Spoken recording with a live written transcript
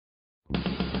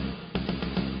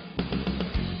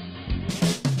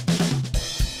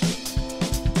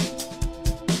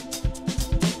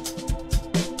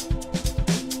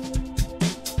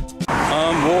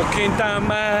I'm walking down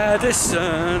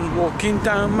Madison, walking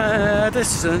down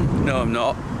Madison. No, I'm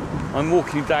not. I'm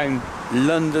walking down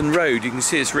London Road. You can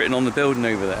see it's written on the building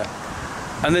over there.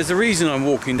 And there's a reason I'm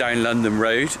walking down London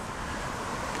Road.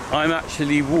 I'm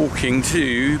actually walking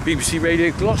to BBC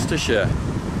Radio Gloucestershire.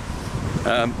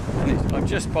 And I'm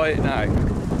just by it now.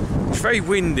 It's very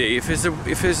windy. If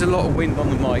there's a lot of wind on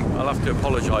the mic, I'll have to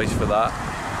apologise for that.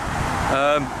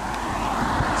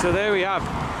 So there we have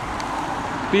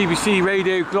BBC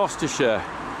Radio Gloucestershire.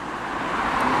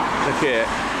 Look here,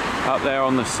 up there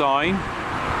on the sign.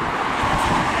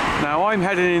 Now I'm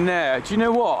heading in there. Do you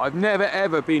know what? I've never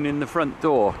ever been in the front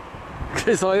door,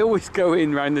 because I always go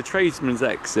in round the tradesman's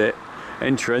exit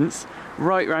entrance,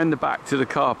 right round the back to the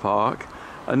car park,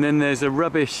 and then there's a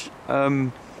rubbish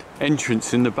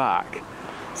entrance in the back.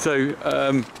 So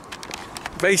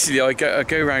basically I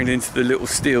go round into the little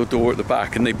steel door at the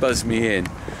back and they buzz me in.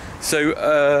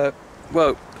 So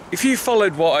well, if you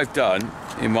followed what I've done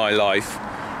in my life,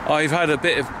 I've had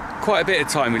quite a bit of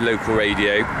time with local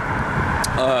radio.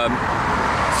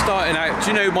 Starting out,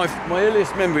 do you know, my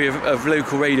earliest memory of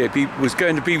local radio was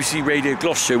going to BBC Radio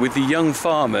Gloucestershire with the young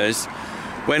farmers,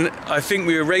 when I think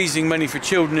we were raising money for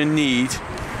children in need,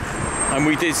 and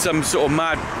we did some sort of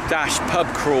mad dash pub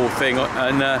crawl thing,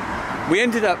 and we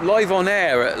ended up live on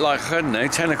air at, like, I don't know,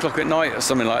 10 o'clock at night or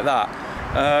something like that.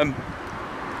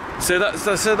 So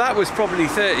that was probably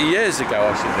 30 years ago,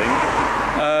 I should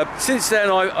think. Since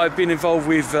then I've been involved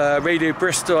with Radio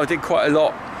Bristol. I did quite a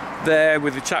lot there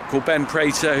with a chap called Ben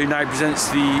Prater, who now presents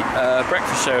the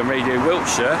breakfast show on Radio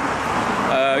Wiltshire.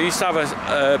 I used to have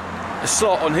a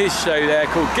slot on his show there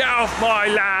called Get Off My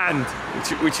Land,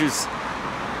 which was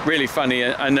really funny,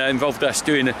 and involved us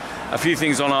doing a few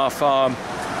things on our farm,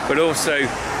 but also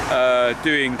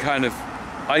doing kind of,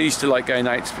 I used to like going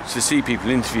out to see people,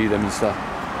 interview them and stuff.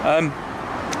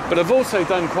 But I've also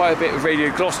done quite a bit of Radio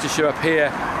Gloucestershire up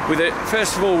here,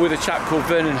 first of all with a chap called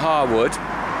Vernon Harwood,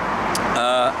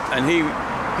 and he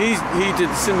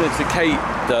did similar to Kate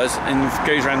does, and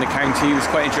goes around the county. He was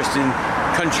quite interested in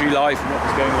country life and what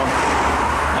was going on.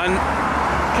 And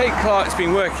Kate Clark's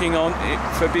been working on it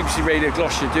for BBC Radio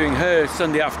Gloucestershire, doing her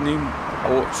Sunday afternoon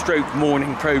or stroke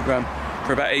morning programme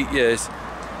for about 8 years,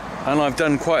 and I've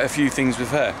done quite a few things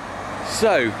with her.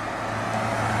 So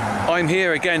I'm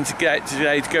here again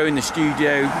today to go in the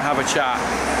studio, have a chat,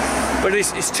 but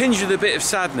it's tinged with a bit of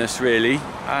sadness really,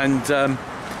 and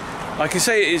I can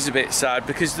say it is a bit sad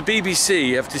because the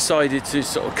BBC have decided to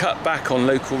sort of cut back on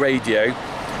local radio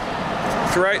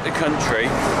throughout the country,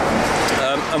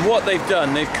 and what they've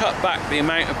done, they've cut back the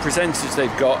amount of presenters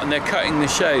they've got, and they're cutting the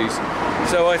shows.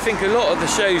 So I think a lot of the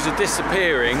shows are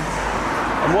disappearing,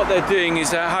 and what they're doing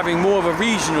is they're having more of a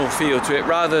regional feel to it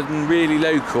rather than really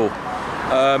local.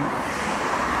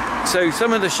 So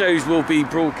some of the shows will be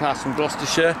broadcast from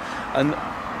Gloucestershire, and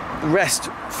the rest,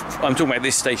 I'm talking about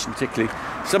this station particularly,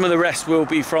 some of the rest will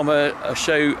be from a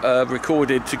show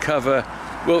recorded to cover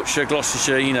Wiltshire,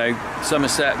 Gloucestershire, you know,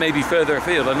 Somerset, maybe further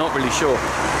afield, I'm not really sure.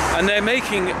 And they're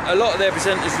making a lot of their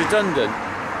presenters redundant.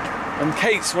 And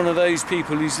Kate's one of those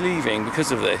people who's leaving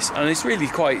because of this, and it's really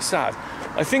quite sad.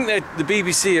 I think that the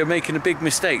BBC are making a big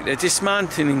mistake. They're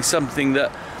dismantling something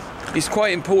that is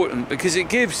quite important, because it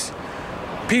gives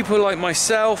people like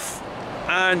myself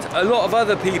and a lot of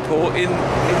other people in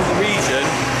the region,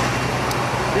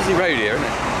 busy road here, isn't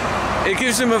it? It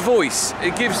gives them a voice.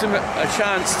 It gives them a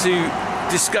chance to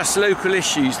discuss local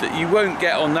issues that you won't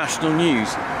get on national news.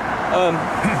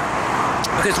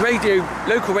 Because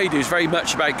local radio is very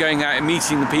much about going out and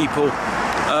meeting the people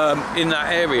in that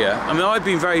area. I mean, I've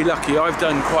been very lucky. I've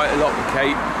done quite a lot with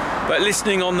Kate, but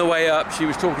listening on the way up, she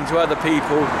was talking to other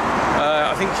people.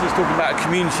 I think she was talking about a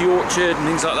community orchard and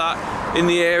things like that in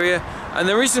the area, and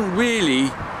there isn't really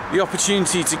the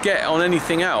opportunity to get on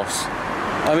anything else.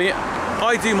 I mean,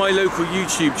 I do my local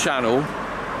YouTube channel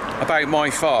about my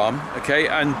farm, okay,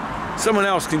 and someone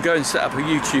else can go and set up a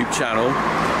YouTube channel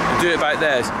and do it about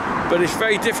theirs, but it's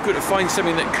very difficult to find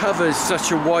something that covers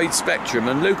such a wide spectrum,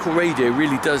 and local radio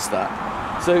really does that.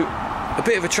 So a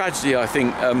bit of a tragedy, I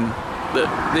think,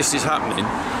 that this is happening.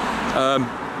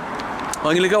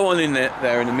 I'm going to go on in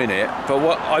there in a minute, but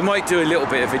what I might do a little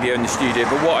bit of video in the studio,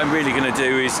 but what I'm really going to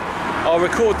do is I'll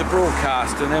record the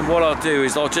broadcast, and then what I'll do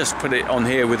is I'll just put it on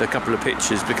here with a couple of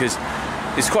pictures, because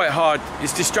it's quite hard,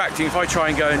 it's distracting. If I try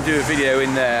and go and do a video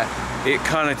in there, it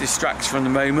kind of distracts from the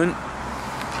moment.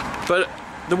 But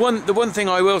the one thing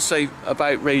I will say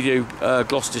about Radio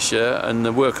Gloucestershire and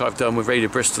the work I've done with Radio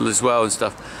Bristol as well and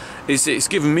stuff it's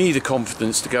given me the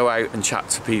confidence to go out and chat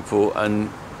to people and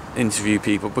interview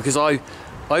people, because I've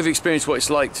experienced what it's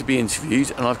like to be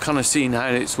interviewed, and I've kind of seen how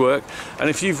it's worked. And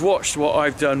if you've watched what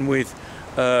I've done with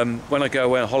when I go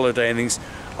away on holiday and things,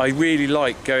 I really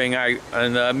like going out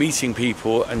and meeting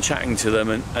people and chatting to them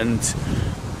and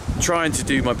trying to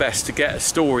do my best to get a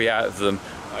story out of them.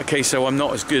 Okay, so I'm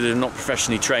not as good and not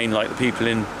professionally trained like the people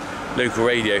in local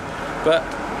radio, but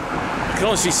I can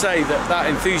honestly say that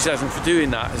enthusiasm for doing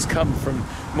that has come from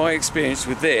my experience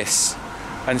with this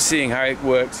and seeing how it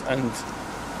works. And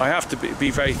I have to be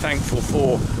very thankful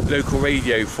for local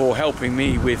radio for helping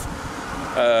me with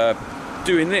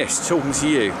doing this, talking to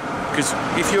you. Because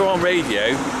if you're on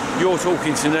radio, you're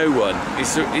talking to no one.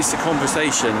 It's a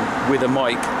conversation with a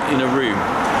mic in a room.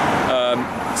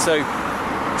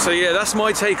 So yeah, that's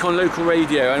my take on local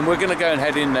radio, and we're going to go and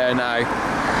head in there now.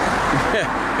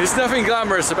 There's nothing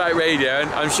glamorous about radio, and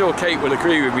I'm sure Kate will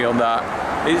agree with me on that.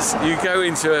 You go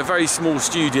into a very small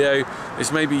studio,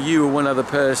 it's maybe you or one other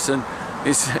person,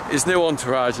 it's no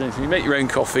entourage or anything, you make your own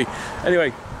coffee.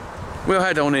 Anyway, we'll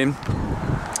head on in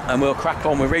and we'll crack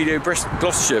on with Radio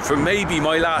Gloucestershire for maybe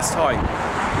my last time,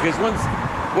 because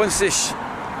once this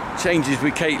changes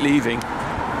with Kate leaving,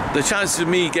 the chances of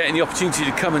me getting the opportunity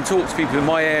to come and talk to people in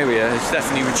my area has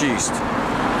definitely reduced,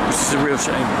 which is a real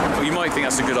shame. Well, you might think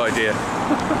that's a good idea.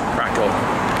 Crack on.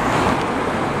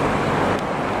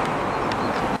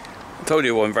 I told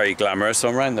you it wasn't very glamorous, so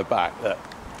I'm round the back.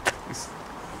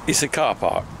 It's a car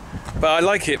park, but I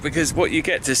like it because what you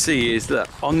get to see is that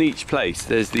on each place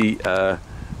there's the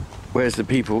where's the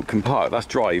people can park. That's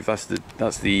Drive. That's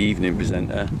the evening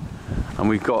presenter, and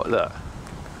we've got that.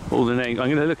 All the names. I'm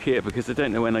going to look here because I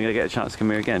don't know when I'm going to get a chance to come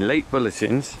here again. Late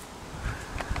bulletins,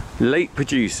 late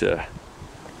producer.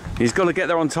 He's got to get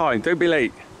there on time. Don't be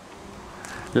late.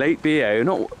 Late BA.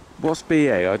 Not what's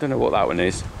BA? I don't know what that one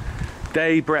is.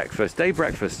 Day breakfast. Day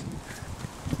breakfast.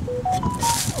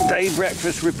 Day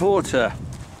breakfast reporter.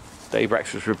 Day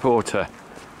breakfast reporter.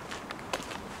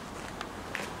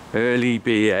 Early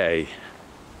BA.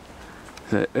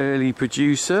 The early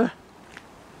producer.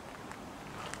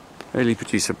 Early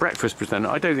producer, breakfast presenter.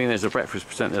 I don't think there's a breakfast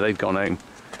presenter, they've gone home.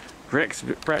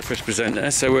 Breakfast presenter,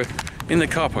 so we're in the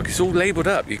car park. It's all labelled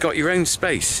up, you've got your own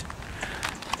space.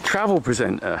 Travel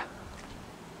presenter.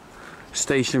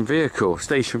 Station vehicle.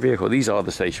 These are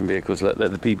the station vehicles, they're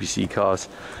the BBC cars.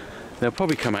 They'll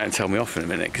probably come out and tell me off in a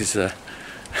minute, because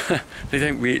they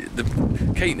don't really...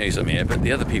 Kate knows I'm here, but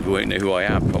the other people won't know who I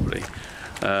am, probably.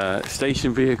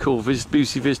 Station vehicle,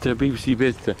 BBC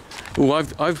visitor. Oh,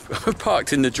 I've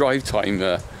parked in the drive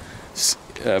time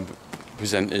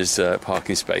presenter's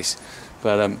parking space,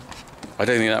 but I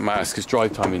don't think that matters because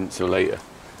drive time isn't until later.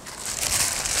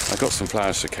 I got some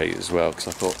flowers for Kate as well because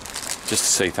I thought just to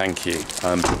say thank you.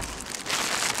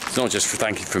 It's not just for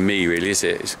thank you from me, really, is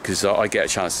it? It's because I get a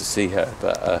chance to see her,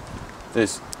 but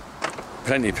there's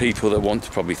plenty of people that want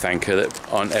to probably thank her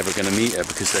that aren't ever going to meet her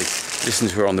because they listen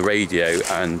to her on the radio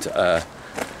and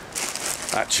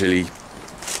actually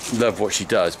love what she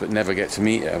does but never get to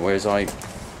meet her, whereas I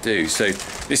do. So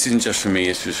this isn't just for me,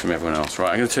 it's just from everyone else. Right,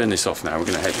 I'm going to turn this off now, we're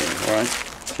going to head in, alright?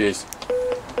 Cheers.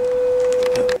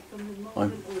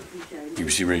 I'm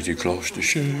BBC Radio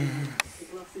Gloucestershire.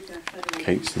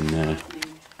 Kate's in there.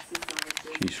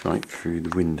 She's right through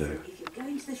the window.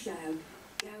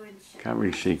 Can't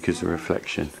really see because of the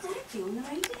reflection.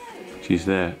 She's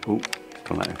there. Oh, it's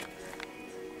gone out.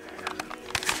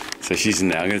 So she's in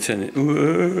there. I'm going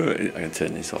to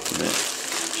turn this off a minute.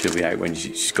 She'll be out when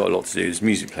she's got a lot to do. There's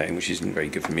music playing, which isn't very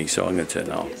good for me, so I'm going to turn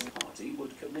that off.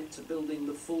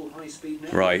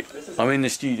 Right, I'm in the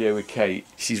studio with Kate.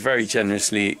 She's very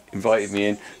generously invited me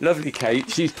in. Lovely Kate.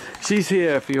 She's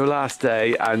here for your last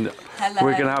day, and hello.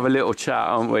 We're going to have a little chat,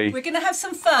 aren't we? We're going to have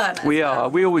some fun. We are.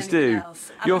 We always do.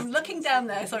 I'm looking down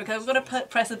there, sorry, because I've got to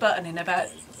press a button in about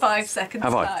 5 seconds.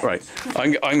 Have I? Right.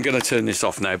 I'm going to turn this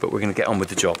off now, but we're going to get on with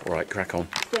the job. All right, crack on.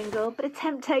 Single, bit of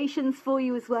temptations for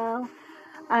you as well.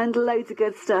 And loads of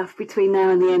good stuff between now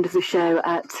and the end of the show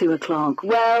at 2 o'clock.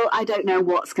 Well, I don't know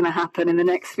what's going to happen in the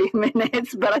next few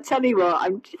minutes, but I tell you what,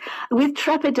 with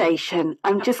trepidation,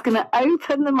 I'm just going to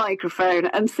open the microphone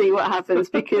and see what happens,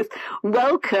 because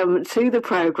welcome to the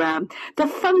programme, the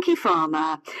Funky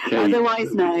Farmer,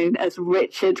 otherwise known as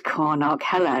Richard Cornock.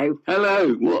 Hello.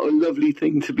 Hello. What a lovely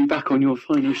thing to be back on your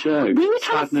final show. We were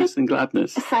Sadness and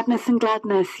gladness. Sadness and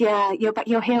gladness, yeah.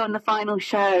 You're here on the final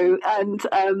show, and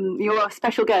you're our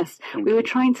special special guest. We were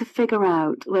trying to figure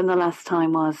out when the last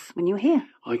time was when you were here.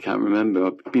 I can't remember. I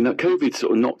mean, COVID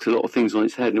sort of knocked a lot of things on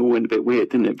its head and it all went a bit weird,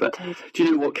 didn't it? But do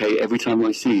you know what, Kate? Every time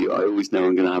I see you, I always know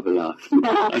I'm going to have a laugh.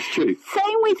 That's true.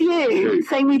 Same with you.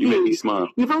 Same with you. You make me smile.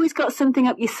 You've always got something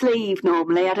up your sleeve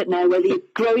normally. I don't know whether you're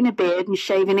growing a beard and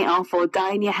shaving it off or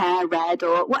dyeing your hair red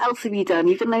or what else have you done?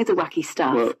 You've done loads of wacky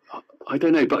stuff. Well, I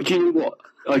don't know, but do you know what?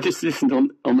 I just listened on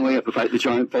the way up about the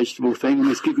giant vegetable thing, and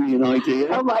it's given me an idea.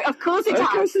 Oh my! Of course it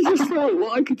has. I just thought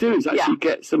what I could do is actually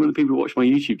get some of the people who watch my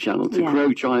YouTube channel to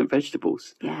grow giant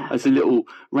vegetables as a little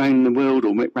round the world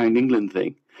or round England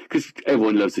thing. Because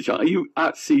everyone loves the giant. Are you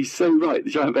actually so right?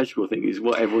 The giant vegetable thing is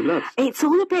what everyone loves. It's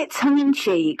all a bit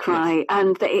tongue-in-cheek, right?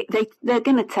 And they're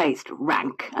going to taste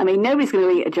rank. I mean, nobody's going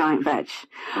to eat a giant veg.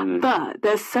 But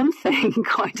there's something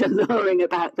quite alluring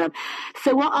about them.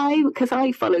 So because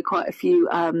I follow quite a few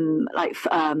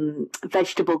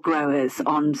vegetable growers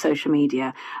on social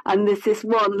media. And there's this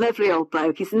one lovely old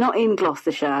bloke. He's not in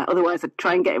Gloucestershire. Otherwise, I'd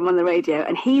try and get him on the radio.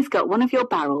 And he's got one of your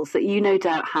barrels that you no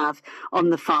doubt have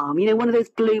on the farm. You know, one of those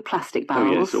blue plastic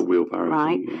barrels. Oh, yes, or wheelbarrow.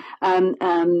 Right.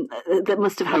 That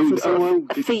must have had some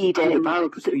sort of feed in.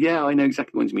 Yeah, I know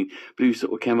exactly what you mean. Blue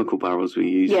sort of chemical barrels we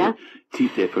use. Yeah.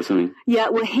 Teat dip or something. Yeah,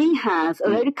 well, he has a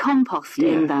load of compost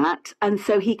in that, and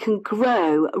so he can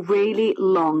grow really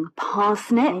long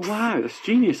parsnips. Oh, wow, that's a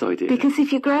genius idea. Because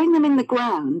if you're growing them in the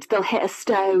ground, they'll hit a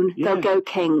stone, they'll go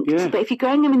kinked. Yeah. But if you're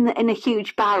growing them in a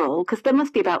huge barrel, because they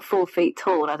must be about 4 feet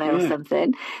tall, are they, or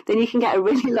something, then you can get a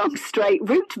really long, straight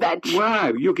root veg.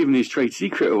 Wow, you're giving his trade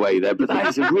secret away there, but that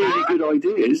is a really good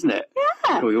idea, isn't it?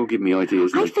 Yeah. Oh, you're giving me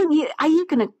ideas. I think are you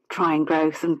going to try and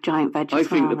grow some giant veg? I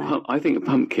think a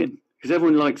pumpkin. Because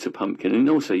everyone likes a pumpkin, and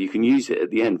also you can use it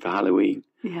at the end for Halloween.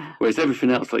 Yeah. Whereas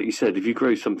everything else, like you said, if you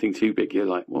grow something too big, you're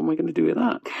like, what am I going to do with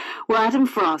that? Well, Adam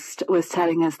Frost was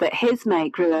telling us that his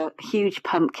mate grew a huge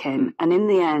pumpkin, and in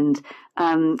the end,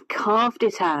 carved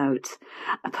it out,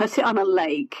 put it on a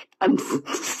lake, and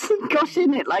got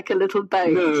in it like a little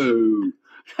boat. No.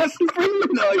 That's a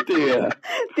brilliant idea.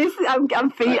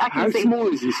 How small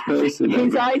is this person?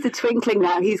 His eyes are twinkling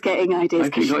now. He's getting ideas. I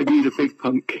think I need a big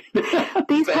pumpkin.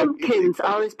 These pumpkins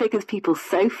are as big as people's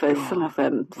sofas, some of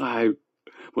them. Wow.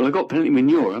 Well, I've got plenty of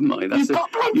manure, haven't I? You've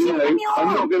got plenty of manure.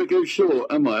 I'm not going to go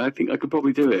short, am I? I think I could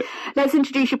probably do it. Let's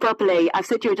introduce you properly. I've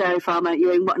said you're a dairy farmer.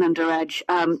 You're in Wotton Under Edge.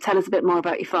 Tell us a bit more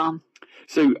about your farm.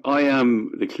 So I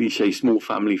am the cliche small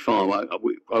family farm. I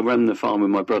run the farm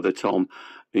with my brother Tom.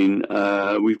 We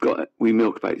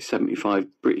milk about 75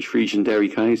 British Friesian dairy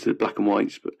cows, the black and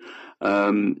whites,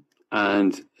 and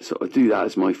so I do that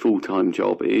as my full-time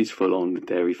job. It is full-on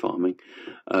dairy farming,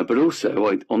 but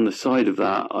also on the side of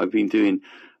that, I've been doing,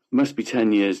 must be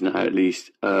 10 years now at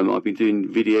least. I've been doing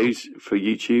videos for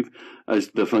YouTube as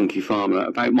the Funky Farmer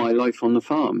about my life on the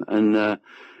farm, and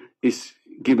it's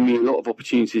given me a lot of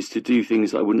opportunities to do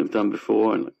things that I wouldn't have done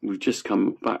before. And we've just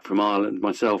come back from Ireland,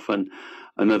 myself and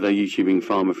another YouTubing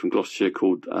farmer from Gloucestershire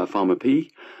called Farmer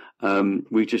P.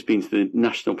 We've just been to the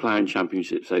National Ploughing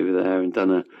Championships over there and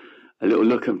done a little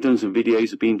look. I've done some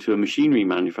videos. I've been to a machinery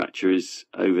manufacturers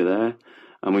over there,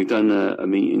 and we've done a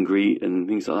meet and greet and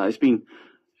things like that.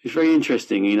 It's very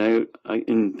interesting, you know,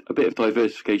 and a bit of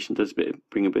diversification does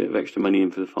bring a bit of extra money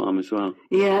in for the farm as well.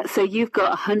 Yeah, so you've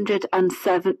got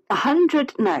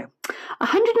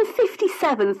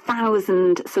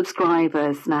 157,000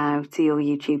 subscribers now to your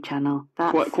YouTube channel.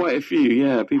 That's quite a few,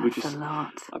 yeah. That's a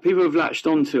lot. People have latched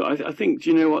onto it. I think,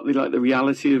 do you know what? They like the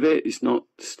reality of it. It's not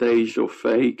staged or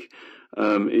fake.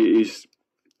 It is.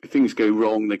 If things go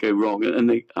wrong, they go wrong,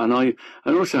 and I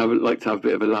also like to have a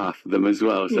bit of a laugh with them as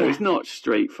well. So it's not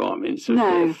straight farming; it's a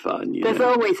bit of fun. There's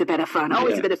always a bit of fun.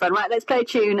 Always a bit of fun. Right, let's play a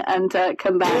tune and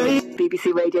come back.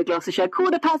 BBC Radio Gloucestershire,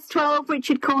 12:15.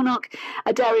 Richard Cornock,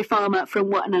 a dairy farmer from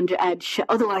Wotton Under Edge,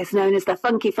 otherwise known as the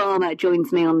Funky Farmer,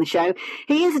 joins me on the show.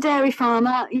 He is a dairy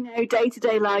farmer. You know,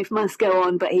 day-to-day life must go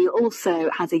on, but he also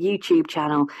has a YouTube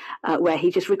channel where he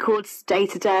just records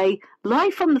day-to-day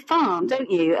life on the farm, don't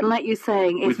you? And like you're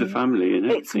saying, with the family and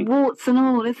everything. It's warts and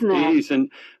all, isn't it? It is, and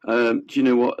do you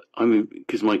know what? I mean,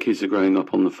 because my kids are growing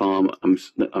up on the farm, I'm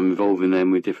involving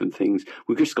them with different things.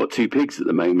 We've just got 2 pigs at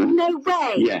the moment. No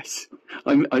way. Yes,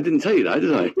 I didn't tell you that,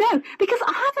 did I? No, because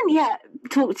I haven't yet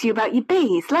talked to you about your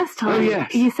bees. Last time,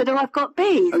 you said, "Oh, I've got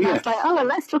bees." And I was like, "Oh, well,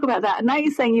 let's talk about that." And now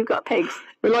you're saying you've got pigs.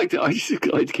 I just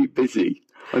like to keep busy.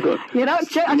 You're not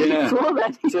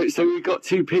joking. So we've got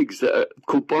 2 pigs that are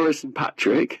called Boris and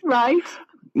Patrick. Right.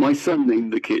 My son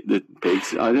named the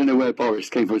pigs. I don't know where Boris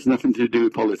came from. It's nothing to do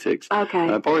with politics.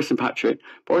 Okay. Boris and Patrick.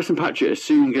 Boris and Patrick are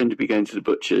soon going to be going to the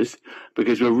butchers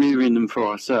because we're rearing them for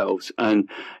ourselves. And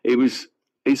it was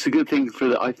it's a good thing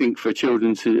I think for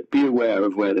children to be aware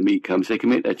of where the meat comes. They can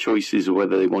make their choices of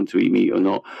whether they want to eat meat or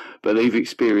not, but they've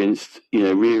experienced,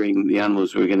 rearing the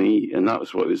animals we're going to eat, and that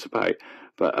was what it was about.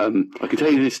 But I can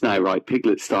tell you this now, right?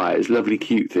 Piglets start as lovely,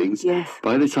 cute things. Yes.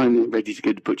 By the time they're ready to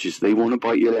go to butchers, they want to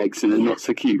bite your legs, and they're not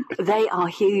so cute. They are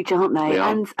huge, aren't they? They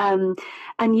are.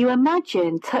 And you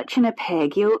imagine touching a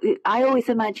pig. I always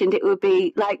imagined it would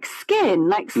be like skin,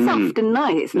 like soft and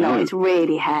nice. No, it's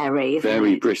really hairy.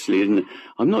 Very bristly, isn't it?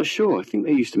 I'm not sure. I think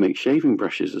they used to make shaving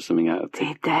brushes or something out of pig.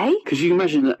 Did they? Because you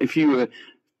imagine that if you were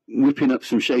whipping up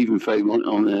some shaving foam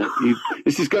on there.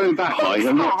 This is going back, Mike.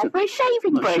 I'm not for a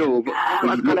shaving not sure, but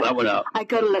look that one up. I've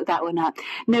got to look that one up.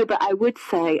 No, but I would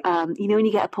say, when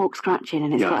you get a pork scratching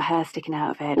and it's got hair sticking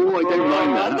out of it. Oh, I don't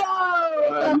mind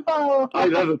that. No! I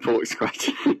love a pork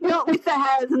scratching. Not with the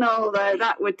hairs and all, though.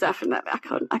 That would definitely,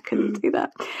 I couldn't do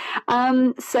that.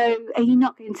 So are you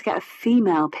not going to get a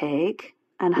female pig?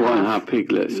 And have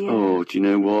piglets. Yeah. Oh, do you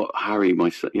know what? Harry,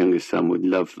 my youngest son, would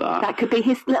love that. That could be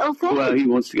his little thing. Well, he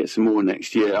wants to get some more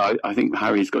next year. I think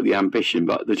Harry's got the ambition,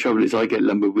 but the trouble is I get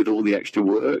lumbered with all the extra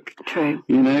work. True.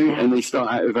 And they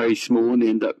start out very small and they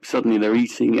end up, suddenly they're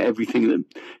eating everything. It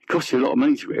costs you a lot of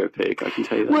money to rear a pig, I can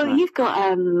tell you that. Well, you've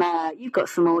got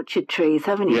some orchard trees,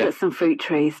 haven't you? You've got some fruit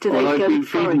trees. Do they go and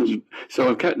forage? So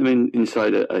I've kept them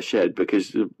inside a shed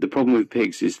because the problem with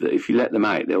pigs is that if you let them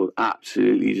out, they'll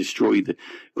absolutely destroy the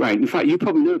ground. In fact, you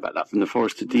probably know about that from the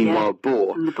Forest of Dean wild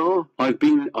boar. From the boar.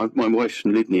 My wife's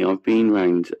from Lydney. I've been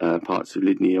round parts of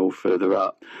Lydney or further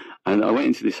up, and I went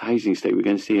into this housing estate. We're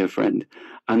going to see her friend,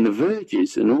 and the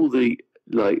verges and all the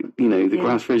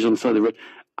grass verge on the side of the road,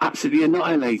 absolutely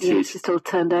annihilated. Yeah, it's just all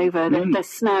turned over. Their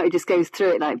snout, it just goes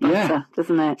through it like butter,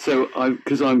 doesn't it? So,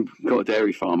 because I've got a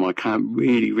dairy farm, I can't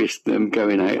really risk them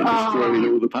going out and destroying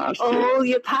all the pasture. All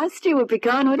your pasture would be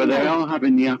gone, wouldn't it? But they are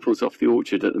having the apples off the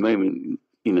orchard at the moment,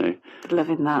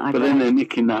 Loving that, But then they're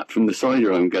nicking that from the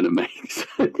cider I'm going to make.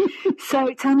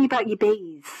 So tell me about your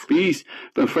bees. Bees.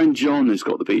 My friend John has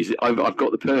got the bees. I've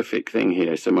got the perfect thing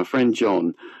here. So my friend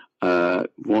John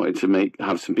wanted to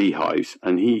have some beehives,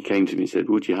 and he came to me and said,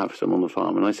 would you have some on the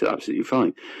farm? And I said, absolutely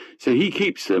fine. So he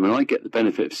keeps them, and I get the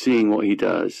benefit of seeing what he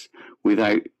does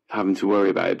without having to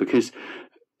worry about it, because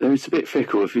it's a bit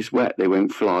fickle. If it's wet, they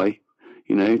won't fly.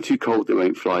 Too cold, they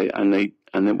won't fly, and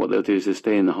then what they'll do is they'll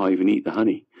stay in the hive and eat the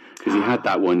honey. Because he had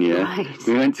that one year. Right.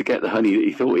 We went to get the honey that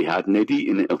he thought he had, and they'd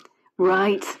eaten it.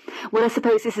 Right. Well, I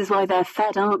suppose this is why they're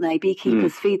fed, aren't they?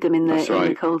 Beekeepers feed them in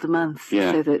the colder months,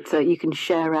 so that you can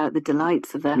share out the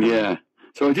delights of their honey. Yeah.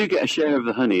 So I do get a share of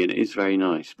the honey, and it is very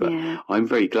nice. But I'm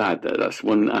very glad that that's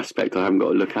one aspect I haven't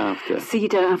got to look after. So you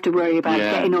don't have to worry about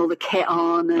getting all the kit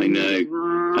on. I know.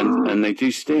 And they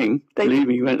do sting. Believe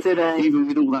me, even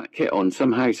with all that kit on,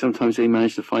 sometimes they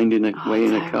manage to find in a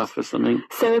cuff or something.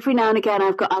 So every now and again,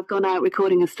 I've gone out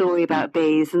recording a story about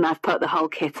bees, and I've put the whole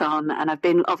kit on, and I've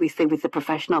been obviously with the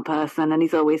professional person, and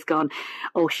he's always gone,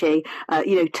 or she,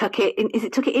 tuck it in. Is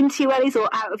it tuck it into your wellies or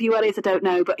out of your wellies? I don't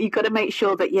know, but you've got to make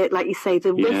sure that you, like you say,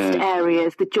 the wrist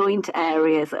areas, the joint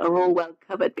areas are all well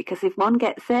covered, because if one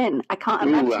gets in, I can't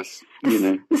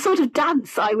imagine the sort of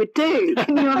dance I would do.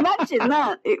 Can you imagine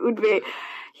that? It would be,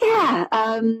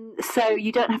 so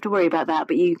you don't have to worry about that,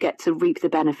 but you get to reap the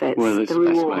benefits, the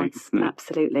rewards.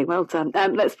 Absolutely. Well done.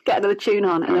 Let's get another tune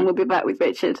on, and then we'll be back with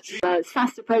Richard. It's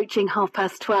fast approaching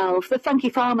 12:30. The Funky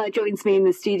Farmer joins me in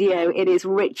the studio. It is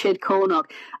Richard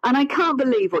Cornock. And I can't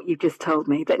believe what you've just told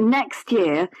me, that next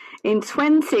year, in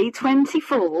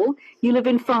 2024, you'll have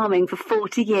been farming for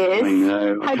 40 years. I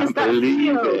know. How does that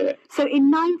feel? It. So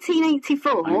in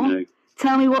 1984... I know.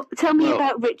 Tell me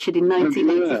about Richard in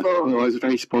 1984. Well, I was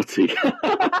very spotty.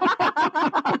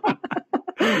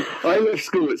 I left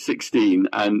school at 16,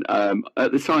 and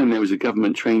at the time there was a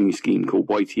government training scheme called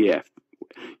YTF,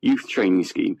 Youth Training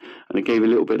Scheme, and it gave a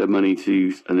little bit of money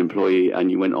to an employee, and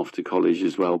you went off to college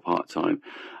as well part-time.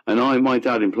 And my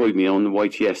dad employed me on the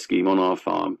YTS scheme on our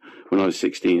farm when I was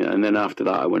 16, and then after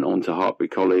that I went on to Hartbury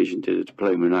College and did a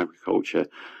diploma in agriculture,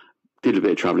 did a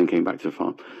bit of travelling, came back to the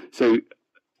farm. So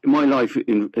my life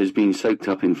has been soaked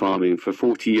up in farming for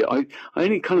 40 years. I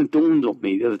only kind of dawned on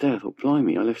me the other day. I thought,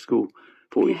 blimey, I left school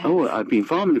 40. Yes. Oh, I've been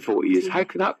farming for 40 years. How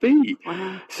could that be?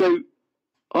 Wow. So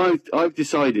I've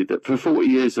decided that for 40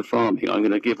 years of farming, I'm going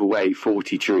to give away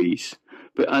 40 trees.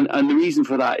 And the reason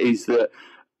for that is that,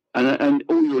 and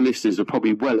all your listeners are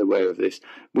probably well aware of this,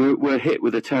 we're hit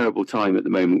with a terrible time at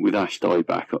the moment with ash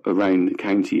dieback around the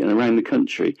county and around the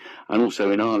country, and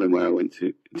also in Ireland, where I went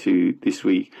to this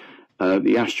week.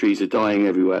 The ash trees are dying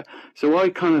everywhere. So I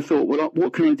kind of thought, well,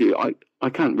 what can I do? I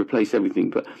can't replace everything,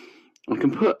 but I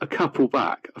can put a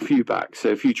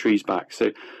few trees back.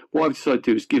 So what I've decided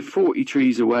to do is give 40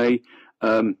 trees away,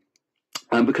 And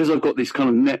because I've got this kind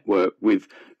of network with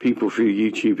people through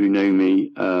YouTube who know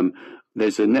me,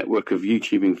 there's a network of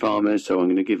YouTubing farmers, so I'm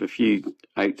going to give a few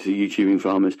out to YouTubing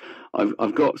farmers.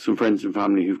 I've got some friends and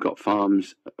family who've got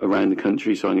farms around the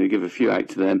country, so I'm going to give a few out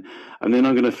to them. And then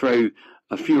I'm going to throw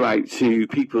a few out to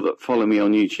people that follow me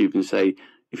on YouTube and say,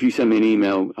 if you send me an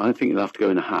email, I think you'll have to go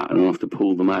in a hat and I'll have to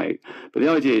pull them out. But the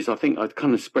idea is I think I'd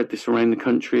kind of spread this around the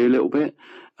country a little bit.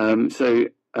 I'm going to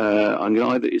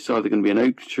it's either going to be an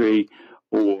oak tree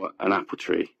or an apple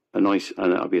tree. And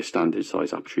that'll be a standard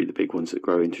size apple tree, the big ones that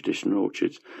grow in traditional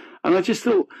orchards. And I just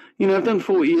thought, I've done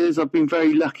 40 years. I've been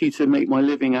very lucky to make my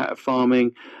living out of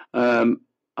farming. I'm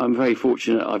very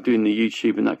fortunate I'm doing the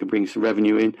YouTube and that can bring some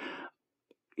revenue in.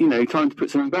 Time to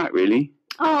put something back, really.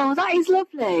 Oh, that is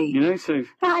lovely. So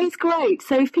that is great.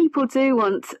 So if people do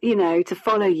want, to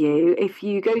follow you, if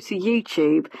you go to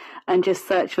YouTube and just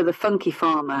search for The Funky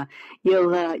Farmer, your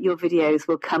videos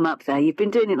will come up there. You've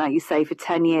been doing it, like you say, for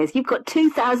 10 years. You've got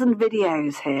 2,000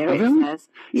 videos here, it says.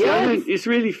 Yes. It's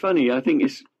really funny. I think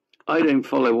I don't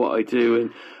follow what I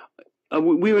do. And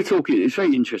we were talking, it's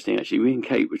very interesting, actually. We and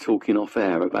Kate were talking off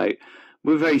air about,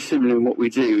 we're very similar in what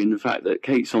we do, in the fact that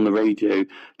Kate's on the radio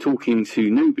talking to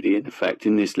nobody, in effect,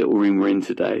 in this little room we're in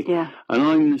today. Yeah. And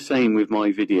I'm the same with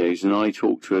my videos, and I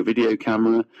talk to a video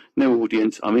camera, no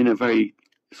audience. I'm in a very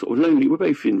sort of lonely, we're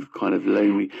both in kind of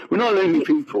lonely, we're not lonely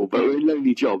people, but we're in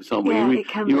lonely jobs, aren't we?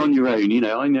 Yeah, You're on your own,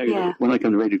 I know that when I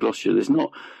come to Radio Gloucestershire, there's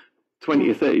not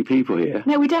 20 or 30 people here.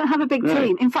 No, we don't have a big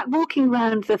team. In fact, walking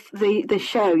around the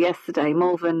show yesterday,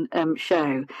 Malvern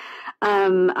show,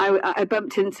 I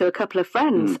bumped into a couple of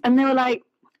friends and they were like,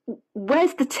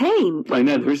 where's the team? I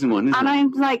know, there isn't one, is and there?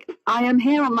 I'm like, I am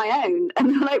here on my own. And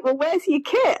they're like, well, where's your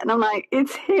kit? And I'm like,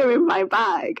 it's here in my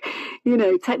bag.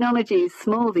 Technology is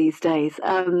small these days.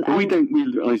 But we don't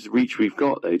realise the reach we've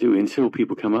got, though, do we? Until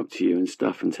people come up to you and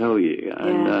stuff and tell you.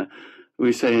 And we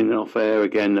were saying off air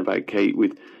again about Kate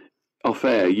off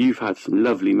air, you've had some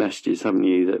lovely messages, haven't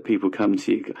you, that people come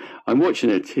to you. I'm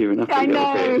watching her tearing up a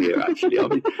little bit here, actually.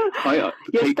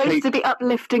 You're supposed to be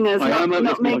uplifting us,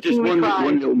 not making me cry.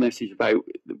 One little message about,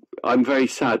 I'm very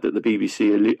sad that the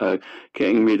BBC are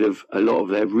getting rid of a lot of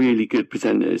their really good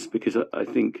presenters, because I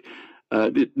think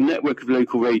the network of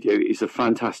local radio is a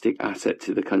fantastic asset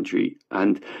to the country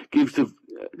and gives the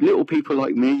little people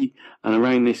like me and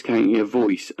around this county a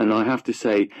voice. And I have to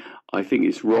say, I think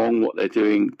it's wrong what they're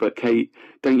doing. But Kate,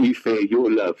 don't you fear, you're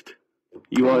loved.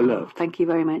 You are loved. Thank you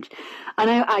very much. And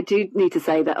I do need to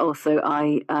say that also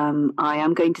I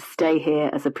am going to stay here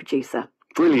as a producer.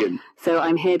 Brilliant. So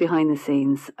I'm here behind the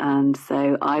scenes, and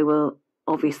so I will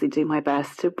obviously do my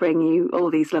best to bring you all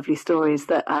these lovely stories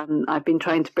that I've been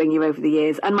trying to bring you over the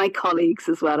years, and my colleagues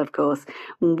as well, of course.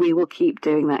 We will keep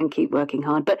doing that and keep working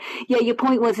hard. But yeah, your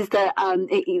point is that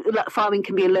farming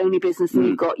can be a lonely business, and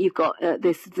you've got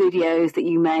this videos that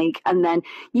you make, and then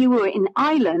you were in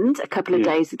Ireland a couple of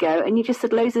days ago, and you just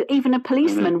said loads of, even a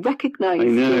policeman recognised you.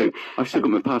 I know. I've still got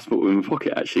my passport in my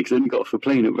pocket, actually, because I only got off the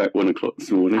plane at about 1 o'clock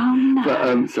this morning. Oh no!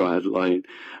 But so I had a line.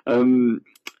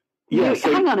 Yeah,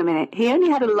 so, hang on a minute. He only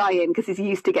had a lie-in because he's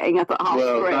used to getting up at 3:30.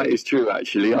 Well, that is true,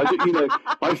 actually.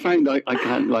 I found I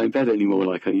can't lie in bed anymore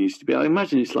like I used to be. I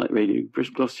imagine it's like Radio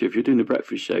Gloucestershire. If you're doing a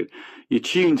breakfast show, you're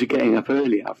tuned to getting up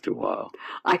early after a while.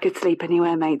 I could sleep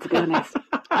anywhere, mate, to be honest.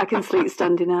 I can sleep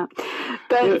standing up.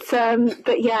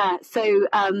 But yeah, so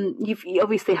you've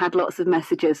obviously had lots of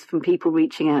messages from people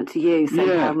reaching out to you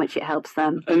saying how much it helps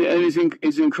them. And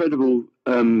it's incredible.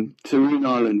 So we're in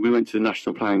Ireland. We went to the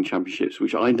National Ploughing Championships,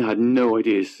 which I had no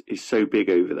idea is so big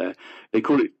over there.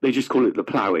 They just call it the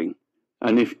ploughing.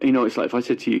 And if it's like if I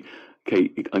said to you,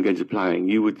 Kate, I'm going to ploughing,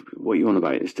 what you on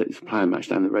about? It's a ploughing match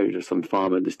down the road or some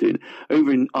farmer that's doing it.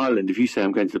 Over in Ireland, if you say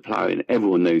I'm going to the ploughing,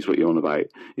 everyone knows what you're on about.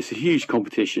 It's a huge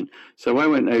competition. So I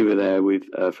went over there with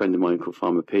a friend of mine called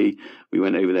Farmer P. We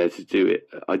went over there to do it.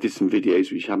 I did some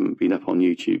videos which haven't been up on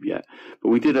YouTube yet, but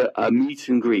we did a meet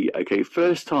and greet. Okay,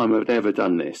 first time I've ever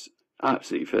done this.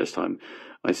 Absolutely first time.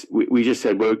 We just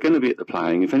said, we're going to be at the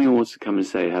ploughing. If anyone wants to come and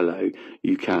say hello,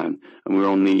 you can. And we're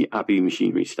on the Abbey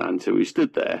machinery stand. So we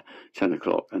stood there 10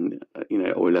 o'clock and,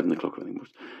 or 11 o'clock, I think it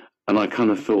was. And I kind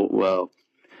of thought, well,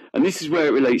 and this is where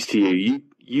it relates to you.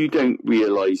 You don't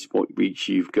realise what reach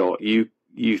you've got. You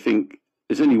think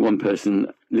there's only one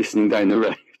person listening down the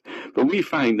road. But we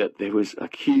found that there was a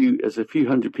queue, as a few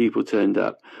hundred people turned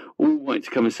up, all wanted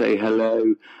to come and say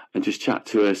hello and just chat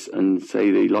to us and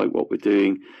say they like what we're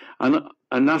doing.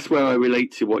 And that's where I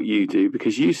relate to what you do,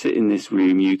 because you sit in this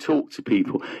room, you talk to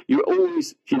people. You're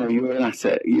always, you're an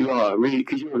asset. You are, really,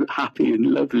 because you're happy and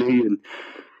lovely. And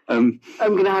I'm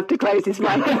going to have to close this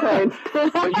microphone.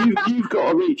 But you've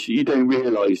got a reach that you don't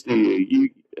realise, do you?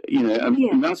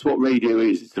 and that's what radio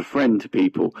is. It's a friend to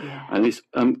people. Yeah. And it's,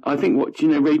 I think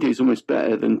radio is almost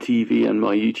better than TV and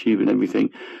my YouTube and everything,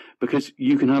 because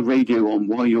you can have radio on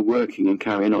while you're working and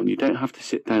carrying on. You don't have to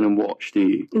sit down and watch, do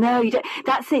you? No, you don't.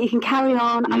 That's it. You can carry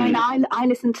on. I mean, I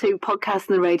listen to podcasts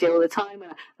on the radio all the time.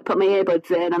 I put my earbuds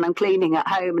in and I'm cleaning at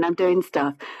home and I'm doing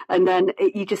stuff. And then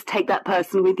you just take that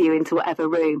person with you into whatever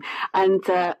room. And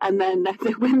then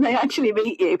when they actually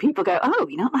meet you, people go, "Oh,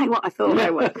 you're not like what I thought I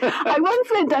was." I once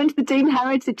went down to the Dean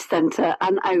Heritage Centre,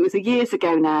 and it was years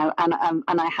ago now. And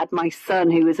I had my son,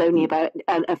 who was only about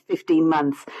 15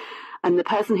 months. And the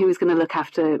person who was going to look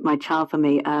after my child for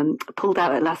me pulled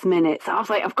out at last minute. So I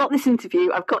was like, I've got this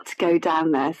interview. I've got to go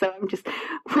down there. So I'm just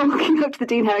walking up to the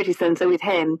Dean Heritage Centre with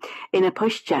him in a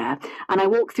pushchair. And I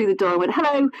walked through the door and went,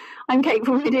 "Hello, I'm Kate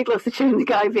from Radio Gloucestershire." And the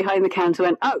guy behind the counter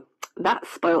went, "Oh, that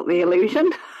spoilt the illusion."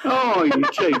 Oh,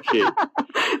 you're joking.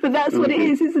 But that's what it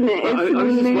is, isn't it? It's I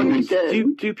was just wondering,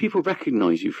 illusion. do people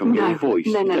recognise you from your voice?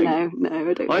 No,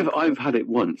 I don't. I've had it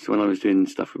once when I was doing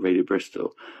stuff at Radio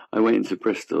Bristol. I went into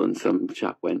Bristol and some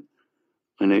chap went,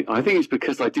 and I think it's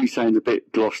because I do sound a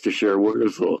bit Gloucestershire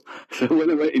Wurzel. So when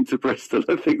I went into Bristol,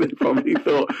 I think they probably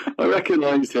thought I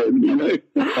recognised him,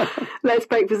 Let's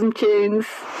break for some tunes.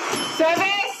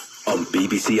 Service! On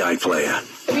BBC iPlayer.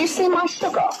 Have you seen my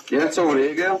sugar? Yeah, it's all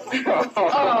here, girl.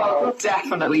 Oh,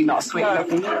 definitely not sweet enough.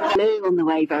 Hello, on the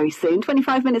way very soon,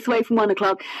 25 minutes away from 1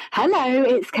 o'clock. Hello,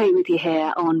 it's Kate with you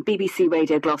here on BBC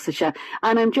Radio Gloucestershire,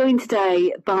 and I'm joined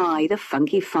today by the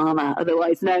Funky Farmer,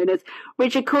 otherwise known as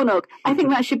Richard Cornock. I think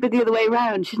that should be the other way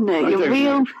around, shouldn't it? Your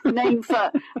real name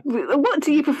for... What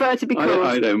do you prefer to be called?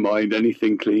 I don't mind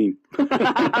anything clean.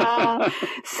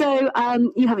 So,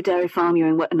 you have a dairy farm, you're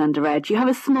in Wotton Under Edge. You have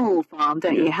a small farm,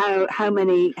 don't you? How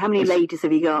many ladies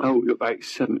have you got? Oh, about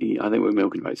 70. I think we're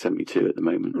milking about 72 at the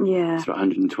moment. Yeah. It's about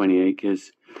 120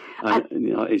 acres. And,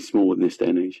 it's small in this day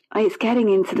and age. It's getting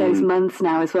into those months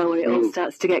now as well, where it all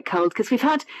starts to get cold. Because we've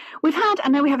had, I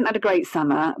know we haven't had a great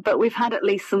summer, but we've had at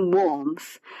least some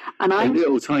warmth. And a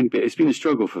little tiny bit. It's been a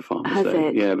struggle for farmers, Has though.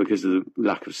 it? Yeah, because of the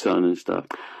lack of sun and stuff.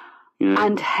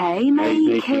 And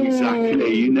haymaking.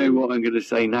 Exactly. You know what I'm going to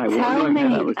say now. Tell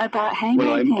me about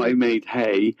haymaking. Well, I made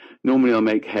hay. Normally I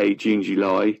make hay June,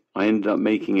 July. I ended up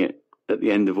making it at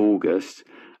the end of August,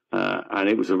 and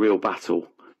it was a real battle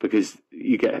because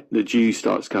you get the dew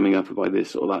starts coming up by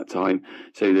this or that time,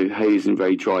 so the hay isn't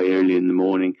very dry early in the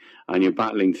morning, and you're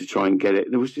battling to try and get it.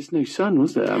 There was just no sun,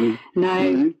 was there? I mean,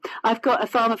 no. I've got a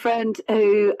farmer friend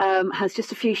who has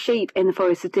just a few sheep in the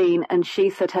Forest of Dean, and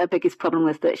she said her biggest problem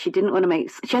was that she didn't want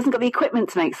to she hasn't got the equipment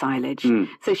to make silage,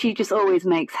 so she just always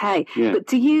makes hay. Yeah.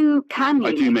 But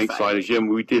I do make silage. Yeah,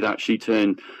 we did actually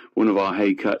turn one of our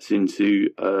hay cuts into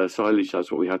silage.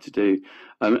 That's what we had to do.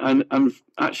 And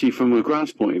actually, from a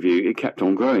grass point of view, it kept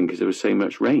on growing because there was so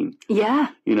much rain. Yeah.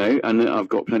 And I've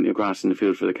got plenty of grass in the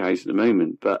field for the cows at the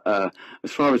moment. But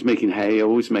as far as making hay, I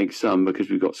always make some because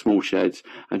we've got small sheds.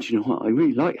 And you know what? I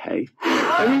really like hay.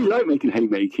 I really like making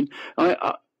haymaking.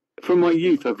 From my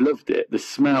youth, I've loved it. The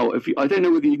smell. I don't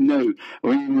know whether you know,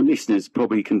 or any of your listeners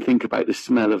probably can think about the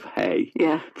smell of hay.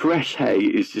 Yeah. Fresh hay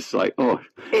is just like,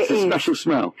 it's a special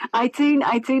smell. I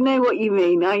do know what you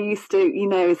mean. I used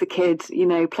to, as a kid,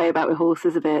 play about with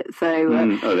horses a bit. So,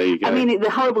 there you go. I mean, the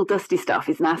horrible dusty stuff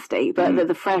is nasty, but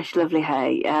the fresh, lovely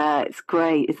hay, it's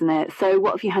great, isn't it? So,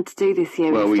 what have you had to do this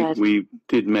year instead? We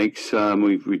did make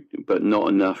some, but not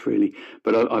enough really.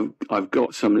 But I've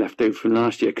got some left over from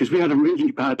last year because we had a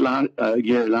really bad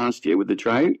year last year with the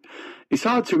drought. It's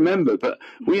hard to remember, but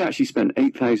we actually spent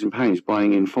 £8,000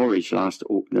 buying in forage last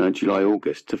July,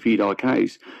 August to feed our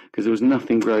cows because there was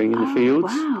nothing growing in the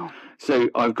fields. Wow. So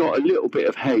I've got a little bit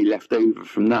of hay left over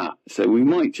from that. So we'll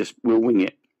wing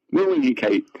it. We'll wing it,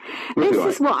 Kate. This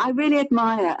is what I really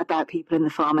admire about people in the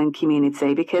farming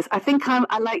community, because I think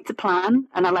I like to plan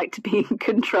and I like to be in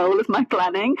control of my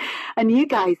planning. And you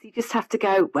guys, you just have to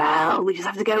go, we just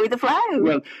have to go with the flow.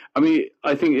 Well, I mean,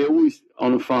 I think it always,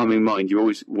 on a farming mind, you're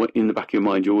always, in the back of your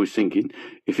mind, you're always thinking,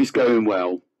 if it's going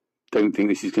well, don't think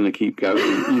this is going to keep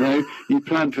going. You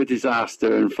plan for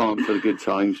disaster and farm for the good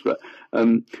times. But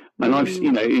and I've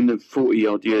in the 40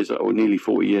 odd years or nearly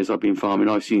 40 years I've been farming,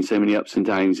 I've seen so many ups and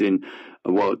downs in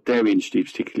dairy industry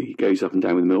particularly goes up and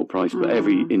down with the milk price, but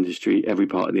every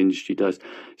part of the industry does.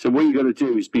 So what you got to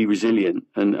do is be resilient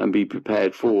and be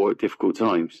prepared for difficult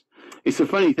times. It's a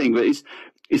funny thing, but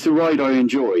it's a ride I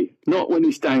enjoy. Not when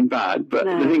it's down bad, but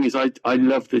the thing is, I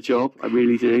love the job. I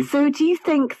really do. So do you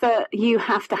think that you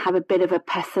have to have a bit of a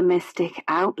pessimistic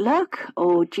outlook,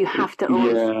 or do you have to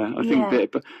always... Yeah, I think a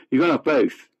bit, but you've got to have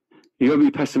both. You got to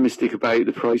be pessimistic about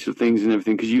the price of things and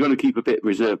everything, because you got to keep a bit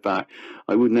reserved back.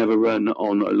 I would never run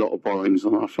on a lot of borrowings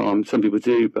on our farm. Some people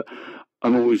do, but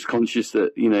I'm always conscious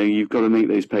that, you know, you've got to make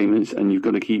those payments and you've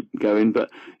got to keep going.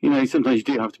 But, you know, sometimes you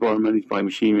do have to borrow money to buy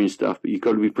machinery and stuff, but you've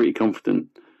got to be pretty confident.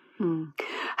 Mm.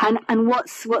 And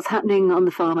what's happening on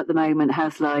the farm at the moment?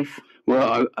 How's life?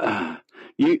 Well,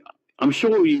 I'm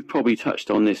sure you've probably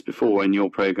touched on this before in your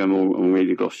programme or on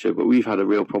Radio Gloucestershire, but we've had a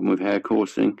real problem with hare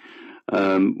coursing,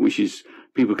 which is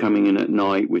people coming in at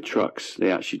night with trucks.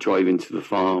 They actually drive into the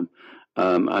farm,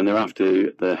 and they're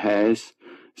after the hares.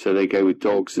 So they go with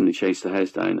dogs and they chase the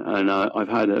hares down. And I've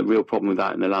had a real problem with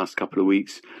that in the last couple of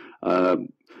weeks. The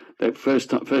first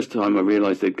time I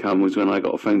realised they'd come was when I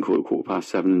got a phone call at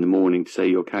 7:15 in the morning to say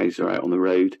your cows are out on the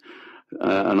road.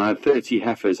 And I had 30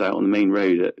 heifers out on the main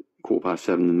road at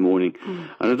 7:15 in the morning.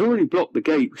 And I'd already blocked the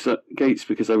gates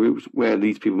because I was where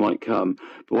these people might come.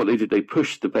 But what they did, they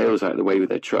pushed the bales out of the way with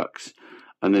their trucks.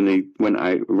 And then they went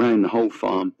out around the whole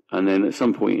farm. And then at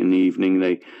some point in the evening,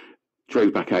 they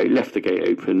drove back out, left the gate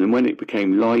open, and when it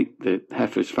became light, the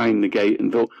heifers found the gate and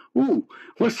thought, "Ooh,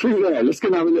 what's through there? Let's go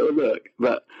and have a little look."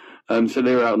 But so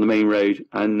they were out on the main road,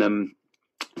 and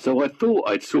so I thought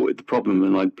I'd sorted the problem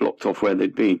and I'd blocked off where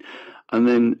they'd been. And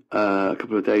then a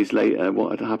couple of days later,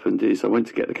 what had happened is I went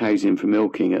to get the cows in for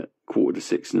milking at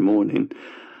 5:45 in the morning,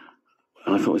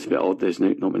 and I thought it's a bit odd. There's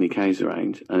not many cows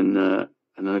around, and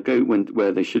went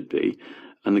where they should be,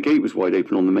 and the gate was wide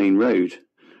open on the main road.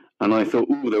 And I thought,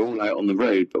 oh, they're all out on the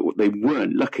road, but they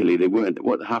weren't. Luckily, they weren't.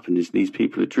 What happened is these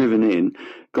people had driven in,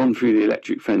 gone through the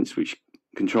electric fence, which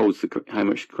controls how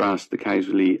much grass the cows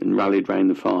will eat, and rallied round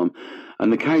the farm.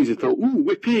 And the cows had thought, oh,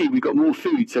 whippy, we've got more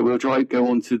food, so we'll go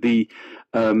on to the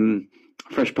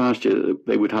fresh pasture that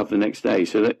they would have the next day.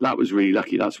 So that was really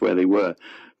lucky. That's where they were.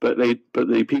 But the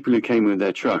people who came with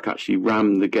their truck actually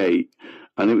rammed the gate,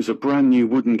 and it was a brand new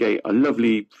wooden gate, a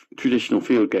lovely traditional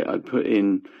field gate I'd put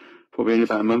in probably in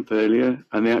about a month earlier,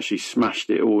 and they actually smashed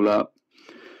it all up.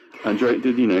 And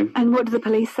did, you know. And what did the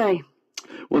police say?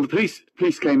 Well, the police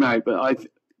came out, but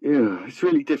it's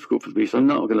really difficult for the police. I'm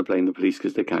not going to blame the police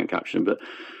because they can't capture them, but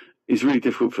it's really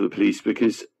difficult for the police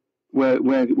because where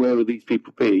will these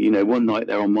people be? You know, one night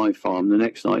they're on my farm, the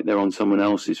next night they're on someone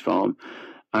else's farm,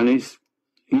 and it's,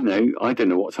 you know, I don't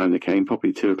know what time they came,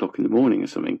 probably 2:00 in the morning or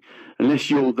something. Unless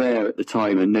you're there at the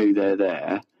time and know they're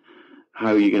there,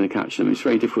 how are you going to catch them? It's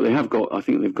very difficult. I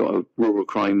think they've got rural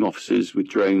crime officers with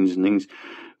drones and things,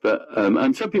 but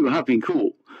and some people have been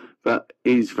caught, but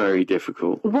it is very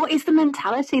difficult. What is the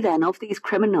mentality then of these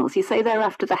criminals? You say they're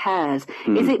after the hares.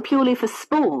 Is it purely for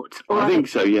sport? Or I think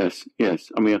so. Yes.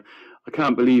 I mean, I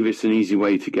can't believe it's an easy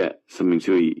way to get something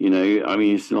to eat. You know, I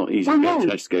mean, it's not easy to get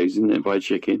Tesco's, isn't it? Buy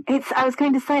chicken. I was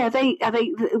going to say, are they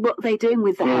what are they doing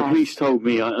with the hares? Well, police told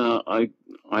me.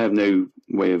 I have no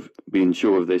way of being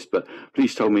sure of this, but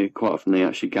police told me quite often they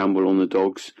actually gamble on the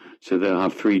dogs. So they'll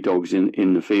have 3 dogs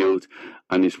in the field,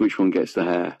 and it's which one gets the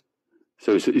hare.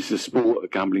 So it's a sport, a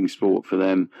gambling sport for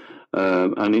them.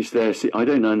 And it's their. I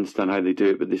don't understand how they do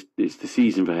it, but it's the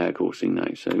season for hare coursing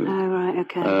now. So. Oh right,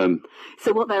 okay.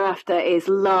 So what they're after is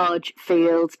large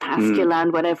fields, pasture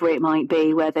land, whatever it might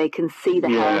be, where they can see the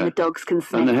hare and the dogs can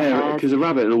smell the hare. Because a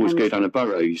rabbit will always go down a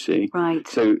burrow, you see. Right.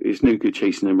 So it's no good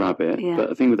chasing a rabbit. Yeah. But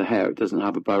the thing with the hare, it doesn't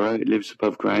have a burrow. It lives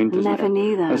above ground. Never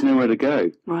knew that. There's nowhere to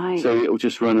go. Right. So it'll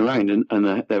just run around, and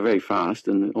they're very fast.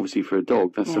 And obviously for a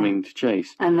dog, that's something to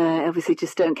chase. And they obviously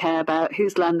just don't care about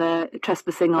whose land they're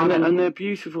trespassing on. And they're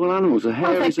beautiful animals. A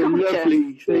hare is a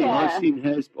lovely thing. Yeah. I've seen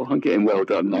hares. Oh, I'm getting well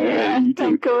done now. Yeah,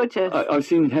 they're gorgeous. I've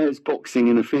seen hares boxing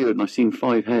in a field, and I've seen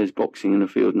 5 hares boxing in a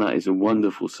field, and that is a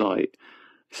wonderful sight.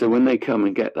 So when they come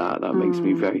and get that makes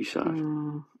me very sad.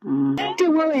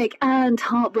 Warwick and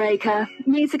Heartbreaker.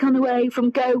 Music on the way from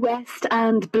Go West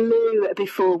and Blue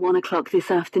before 1:00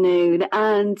 this afternoon.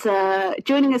 And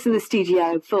joining us in the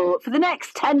studio for the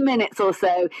next 10 minutes or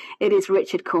so, it is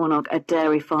Richard Cornock, a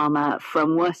dairy farmer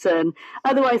from Wotton,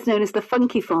 otherwise known as the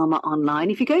Funky Farmer online.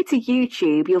 If you go to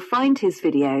YouTube, you'll find his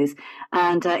videos,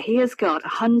 and he has got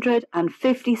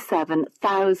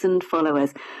 157,000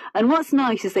 followers. And what's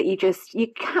nice is that you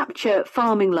capture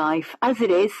farming life as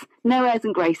it is, no airs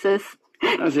and graces.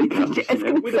 As it comes, with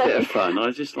a bit of fun. I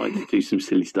just like to do some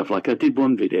silly stuff. Like I did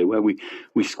one video where we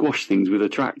squashed things with a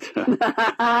tractor.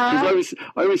 I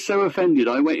was so offended.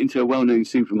 I went into a well-known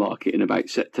supermarket in about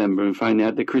September and found they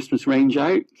had the Christmas range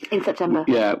out. In September?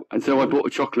 Yeah, and so I bought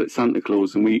a chocolate Santa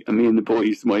Claus, and me and the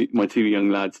boys, my 2 young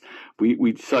lads, we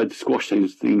decided to squash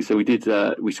those things. So we did.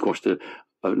 We squashed a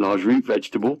large root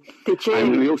vegetable. Did you?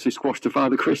 And we also squashed a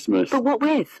Father Christmas. But what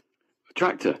with?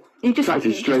 Tractor. You just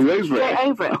Tractor straight over straight it.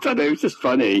 over it. I don't know, it's just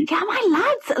funny. Yeah,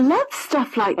 my lads love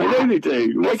stuff like that. I know they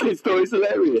do. My kids thought it was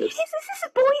hilarious. Is this a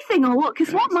boy thing or what?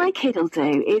 Because what my kid will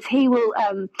do is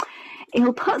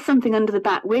he'll put something under the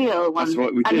back wheel That's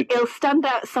what we did. he'll stand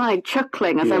outside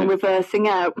chuckling as I'm reversing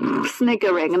out,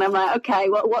 sniggering, and I'm like, okay,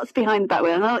 what's behind the back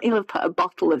wheel? And he'll have put a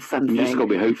bottle of something. You just got to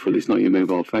be hopeful it's not your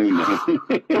mobile phone now.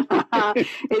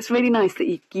 It's really nice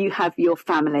that you have your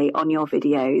family on your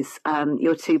videos,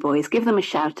 your two boys. Give them a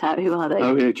shout out. Who are they?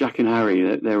 Oh, yeah, Jack and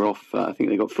Harry, they're off. I think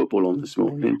they got football on this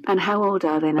morning. And how old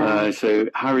are they now? So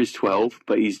Harry's 12,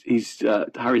 but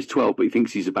Harry's 12, but he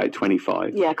thinks he's about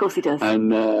 25. Yeah, of course he does.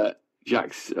 And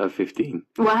Jack's 15.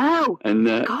 Wow. And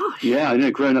gosh. Yeah, I know,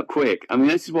 grown up quick. I mean,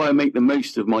 this is why I make the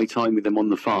most of my time with them on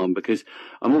the farm, because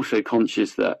I'm also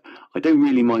conscious that I don't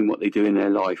really mind what they do in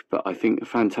their life, but I think a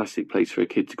fantastic place for a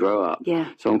kid to grow up. Yeah.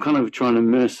 So I'm kind of trying to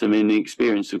immerse them in the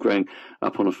experience of growing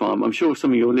up on a farm. I'm sure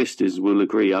some of your listeners will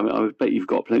agree. I mean, I bet you've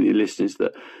got plenty of listeners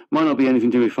that might not be anything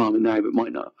to do with farming now, but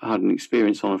might not have had an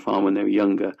experience on a farm when they were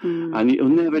younger. And it'll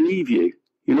never leave you.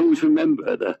 You'll always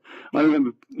remember I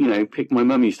remember, my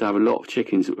mum used to have a lot of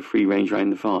chickens that were free range around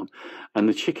the farm, and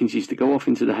the chickens used to go off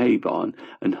into the hay barn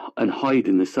and hide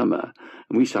in the summer,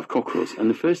 and we used to have cockerels, and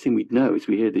the first thing we'd know is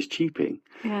we hear this cheeping.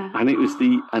 Yeah. And it was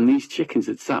and these chickens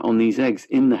had sat on these eggs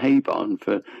in the hay barn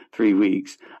for 3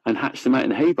 weeks and hatched them out in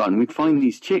the hay barn. We'd find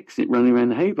these chicks running around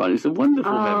the hay barn. It's a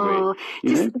wonderful memory.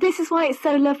 This is why it's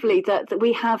so lovely that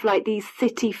we have like these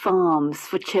city farms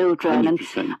for children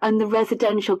 100%. and the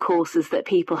residential courses that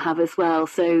people have as well.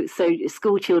 So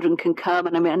school children can come,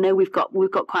 and I mean I know we've got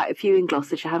quite a few in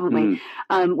Gloucestershire, haven't we?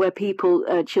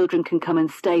 Where children can come and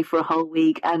stay for a whole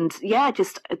week and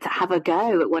just to have a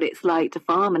go at what it's like to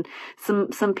farm. And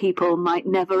some people might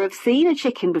never have seen a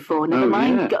chicken before, never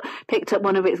mind picked up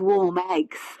one of its warm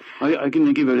eggs. I'm going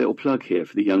to give a little plug here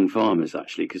for the young farmers,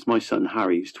 actually, because my son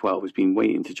Harry, who's 12, has been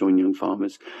waiting to join Young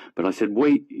Farmers. But I said,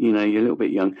 wait, you're a little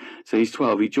bit young. So he's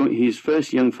 12. His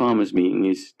first Young Farmers meeting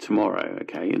is tomorrow,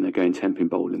 okay? And they're going temping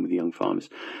bowling with the Young Farmers.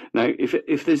 Now,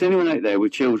 if there's anyone out there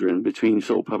with children between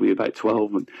sort of probably about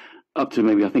 12 and up to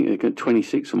maybe, I think they're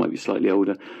 26 or might be slightly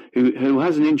older, who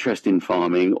has an interest in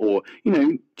farming or,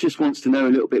 just wants to know a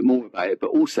little bit more about it,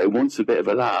 but also wants a bit of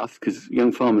a laugh, because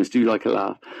young farmers do like a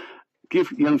laugh. Give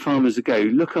Young Farmers a go.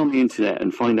 Look on the internet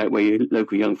and find out where your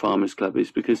local Young Farmers Club is,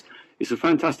 because it's a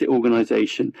fantastic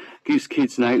organisation. Gives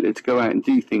kids an outlet to go out and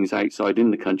do things outside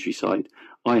in the countryside.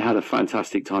 I had a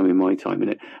fantastic time in my time in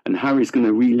it, and Harry's going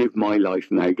to relive my life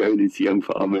now going into Young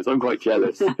Farmers. I'm quite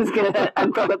jealous.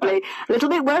 I'm probably a little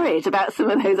bit worried about some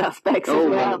of those aspects as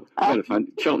well.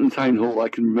 Cheltenham Town Hall, I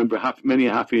can remember many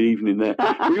a happy evening there.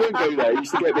 We won't go there. It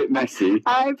used to get a bit messy.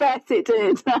 I bet it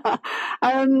did.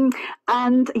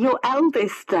 And your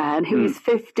eldest, Dan, who is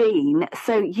 15,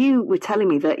 so you were telling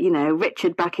me that,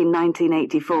 Richard back in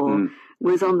 1984...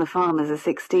 was on the farm as a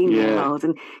 16-year-old.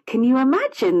 And can you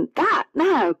imagine that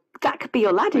now? That could be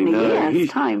your lad in a year's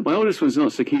time. My oldest one's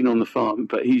not so keen on the farm,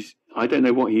 but I don't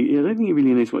think he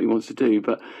really knows what he wants to do,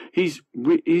 but he's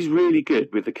really good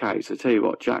with the cows. I tell you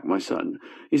what, Jack, my son,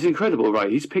 is incredible, right?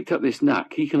 He's picked up this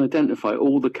knack. He can identify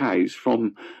all the cows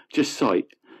from just sight.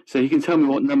 So he can tell me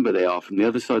what number they are from the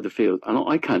other side of the field. And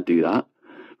I can't do that,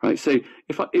 right? So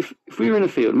if we were in a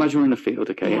field, imagine we're in a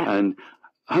field, okay, and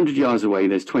 100 yards away,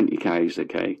 there's 20 cows,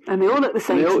 okay? And they all look the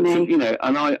same to me.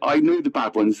 And I know the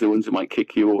bad ones, the ones that might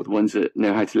kick you, or the ones that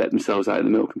know how to let themselves out of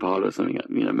the milking parlour or something,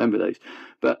 remember those.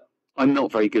 But I'm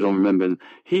not very good on remembering.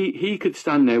 He could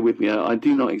stand there with me, I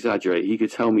do not exaggerate, he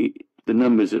could tell me the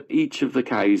numbers of each of the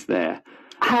cows there.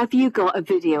 Have you got a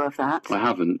video of that? I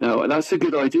haven't. No, that's a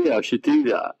good idea. I should do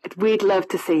that. We'd love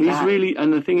to see that.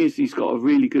 And the thing is, he's got a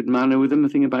really good manner with them. The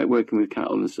thing about working with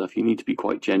cattle and stuff, you need to be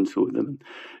quite gentle with them. And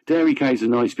dairy cows are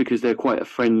nice because they're quite a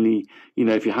friendly,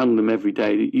 if you handle them every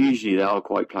day, usually they are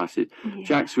quite placid. Yeah.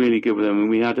 Jack's really good with them. And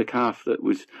we had a calf that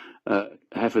was, a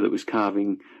heifer that was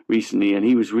calving recently, and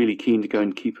he was really keen to go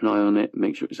and keep an eye on it,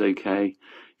 make sure it was okay.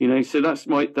 So that's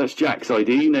Jack's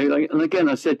idea, and again,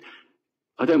 I said,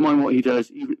 I don't mind what he does,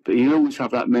 but he'll always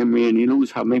have that memory, and he'll always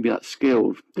have maybe that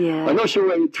skill. Yeah. I'm not sure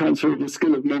where he'd transfer the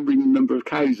skill of remembering the number of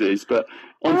cows is, but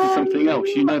onto something else,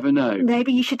 you never know.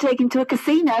 Maybe you should take him to a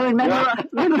casino and memorise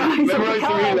the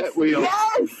cards.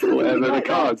 Yes! Whatever, the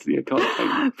cards.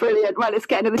 Brilliant. Right, let's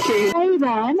get into the tune. So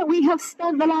then, we have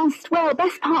spent the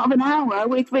best part of an hour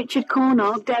with Richard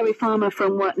Cornock, dairy farmer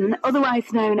from Wotton,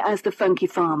 otherwise known as the Funky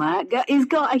Farmer. He's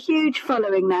got a huge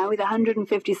following now with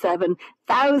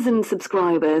 157,000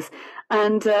 subscribers.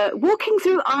 And walking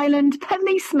through Ireland,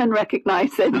 policemen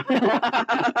recognise him.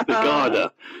 The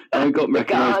Garda. I got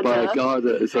recognised by a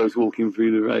Garda as I was walking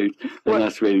through the road. And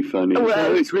that's really funny.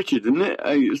 Well, it's Richard, isn't it?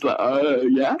 It's like,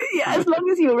 yeah. Yeah, as long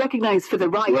as you're recognised for the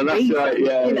right reason, right,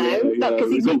 because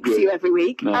he meets you every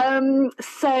week. No.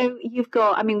 So you've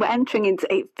got, we're entering into,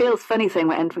 it feels funny saying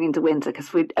we're entering into winter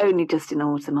because we're only just in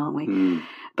autumn, aren't we? Mm.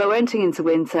 But we're entering into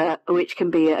winter, which can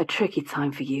be a tricky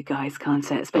time for you guys, can't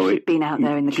it? Especially being out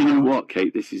there in the cold. Do you know what,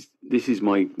 Kate? This is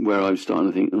where I'm starting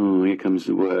to think, oh, here comes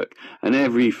the work. And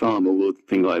every farmer will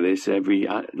think like this, every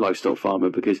livestock farmer,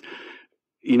 because,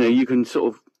 you can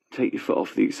sort of take your foot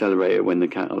off the accelerator when the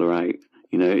cattle are out.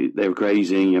 They're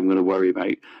grazing, you haven't got to worry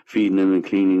about feeding them and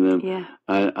cleaning them. Yeah.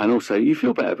 And also, you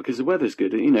feel better because the weather's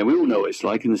good. We all know what it's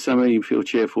like. In the summer, you feel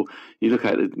cheerful. You look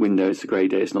out the window, it's a grey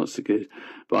day, it's not so good.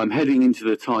 But I'm heading into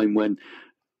the time when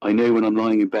I know when I'm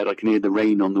lying in bed, I can hear the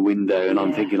rain on the window, and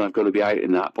I'm thinking I've got to be out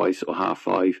in that by sort of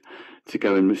 5:30 to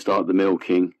go and start the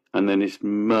milking. And then it's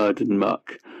mud and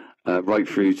muck right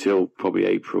through till probably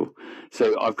April.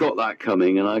 So I've got that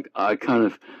coming, and I kind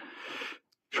of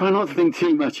try not to think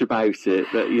too much about it,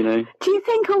 but Do you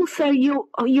think also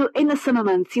you're in the summer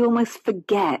months, you almost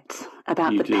forget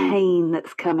about the pain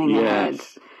that's coming ahead?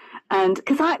 And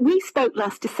because we spoke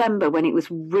last December when it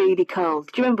was really cold.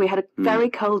 Do you remember we had a very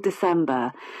cold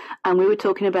December, and we were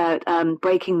talking about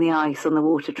breaking the ice on the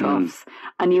water troughs,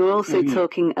 and you were also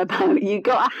talking about you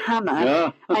got a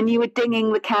hammer and you were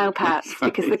dinging the cowpats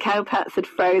because the cowpats had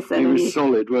frozen. They were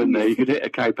solid, weren't they? You could hit a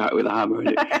cowpat with a hammer,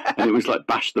 and it was like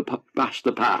bash the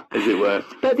pat, as it were.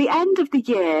 But the end of the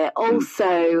year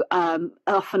also,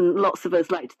 often lots of us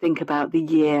like to think about the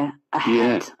year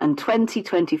ahead and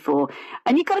 2024,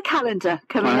 and you've got a calendar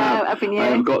coming out, haven't you? I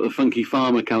have got the Funky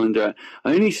Farmer calendar.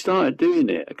 I only started doing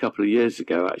it a couple of years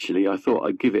ago, actually. I thought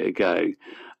I'd give it a go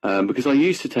because I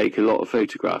used to take a lot of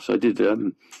photographs. I did a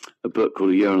book called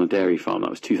A Year on a Dairy Farm. That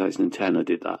was 2010 I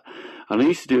did that. And I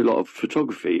used to do a lot of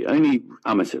photography, only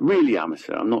amateur, really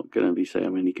amateur. I'm not going to be saying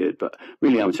I'm any good, but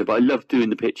really amateur. But I loved doing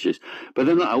the pictures. But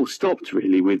then that all stopped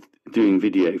really with doing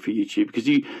video for YouTube because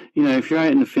if you're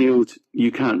out in the field, you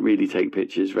can't really take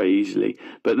pictures very easily.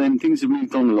 But then things have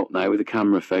moved on a lot now with the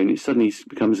camera phone. It suddenly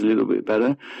becomes a little bit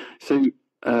better. So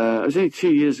it was only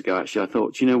 2 years ago, actually, I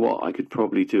thought, you know what, I could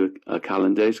probably do a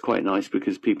calendar. It's quite nice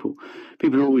because people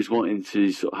are always wanting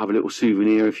to sort of have a little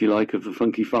souvenir, if you like, of the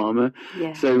Funky Farmer.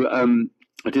 Yeah. So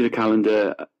I did a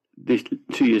calendar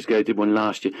 2 years ago, I did one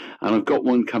last year, and I've got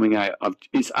one coming out.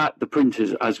 It's at the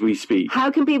printers as we speak.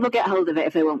 How can people get hold of it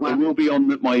if they want one? It will be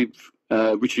on my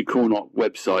Richard Cornock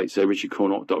website, so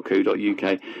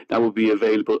richardcornock.co.uk. That will be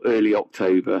available early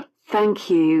October. Thank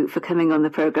you for coming on the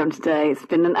programme today. It's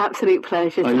been an absolute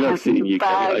pleasure to have you back. I love seeing you, Kate,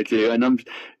 I do. And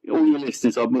all your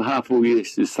listeners, on behalf of all your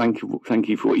listeners, thank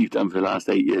you for what you've done for the last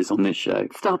 8 years on this show.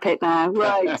 Stop it now.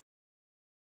 Right.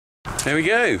 There we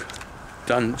go.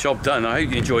 Job done. I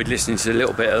hope you enjoyed listening to a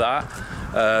little bit of that.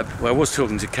 I was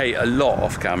talking to Kate a lot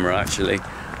off camera, actually.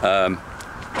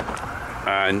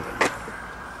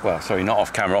 Not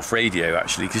off camera, off radio,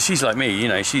 actually, because she's like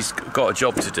me, she's got a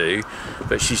job to do,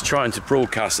 but she's trying to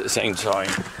broadcast at the same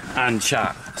time and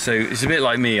chat. So it's a bit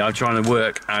like me, I'm trying to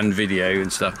work and video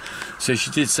and stuff. So she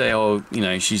did say,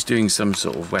 she's doing some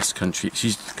sort of West Country,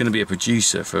 she's going to be a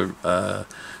producer for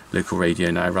local radio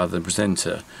now rather than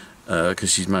presenter,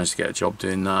 because she's managed to get a job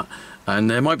doing that. And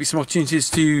there might be some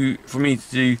opportunities for me to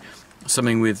do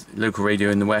something with local radio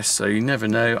in the West, so you never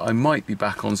know, I might be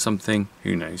back on something,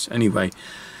 who knows. Anyway,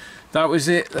 that was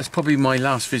it. That's probably my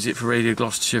last visit for Radio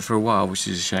Gloucestershire for a while, which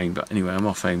is a shame, but anyway, I'm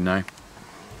off home now.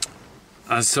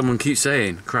 As someone keeps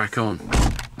saying, crack on.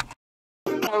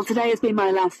 Well, today has been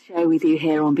my last show with you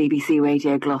here on BBC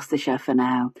Radio Gloucestershire for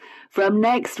now. From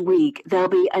next week, there'll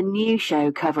be a new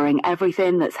show covering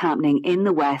everything that's happening in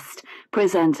the West,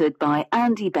 presented by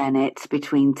Andy Bennett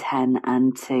between 10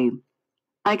 and 2.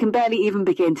 I can barely even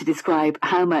begin to describe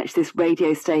how much this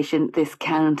radio station, this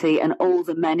county, and all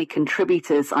the many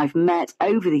contributors I've met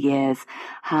over the years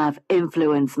have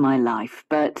influenced my life,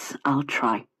 but I'll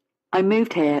try. I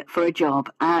moved here for a job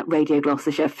at Radio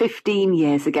Gloucestershire 15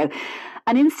 years ago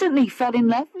and instantly fell in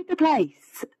love with the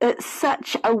place. It's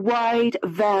such a wide,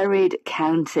 varied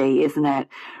county, isn't it?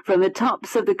 From the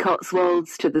tops of the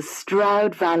Cotswolds to the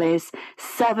Stroud Valleys,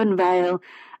 Severn Vale,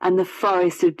 and the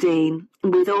Forest of Dean,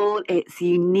 with all its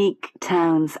unique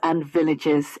towns and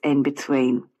villages in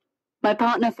between. My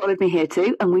partner followed me here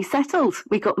too, and we settled.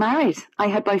 We got married. I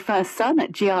had my first son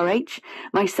at GRH,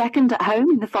 my second at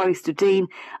home in the Forest of Dean,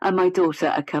 and my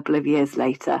daughter a couple of years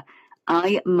later.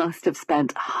 I must have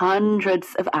spent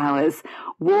hundreds of hours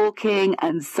walking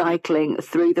and cycling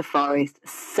through the forest,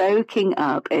 soaking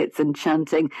up its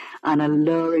enchanting and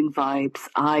alluring vibes.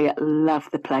 I love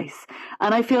the place,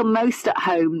 and I feel most at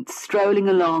home strolling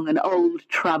along an old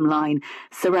tram line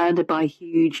surrounded by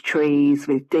huge trees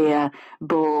with deer,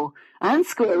 boar and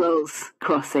squirrels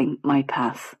crossing my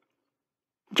path.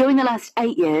 During the last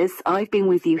 8 years, I've been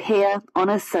with you here on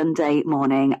a Sunday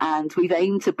morning, and we've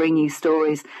aimed to bring you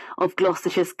stories of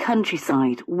Gloucestershire's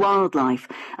countryside, wildlife,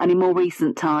 and in more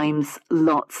recent times,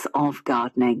 lots of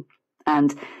gardening.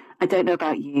 And I don't know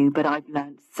about you, but I've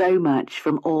learned so much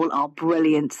from all our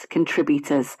brilliant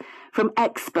contributors, from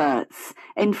experts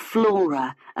in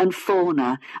flora and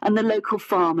fauna and the local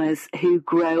farmers who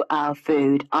grow our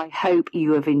food. I hope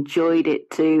you have enjoyed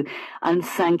it too, and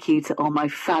thank you to all my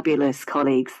fabulous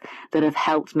colleagues that have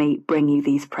helped me bring you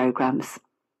these programmes.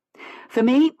 For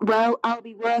me, well, I'll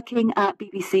be working at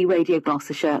BBC Radio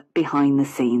Gloucestershire behind the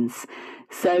scenes.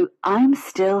 So I'm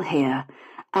still here,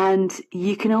 and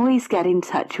you can always get in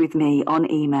touch with me on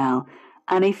email.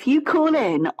 And if you call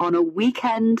in on a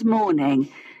weekend morning,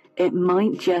 it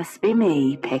might just be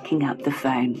me picking up the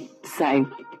phone. So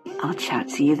I'll chat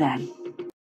to you then.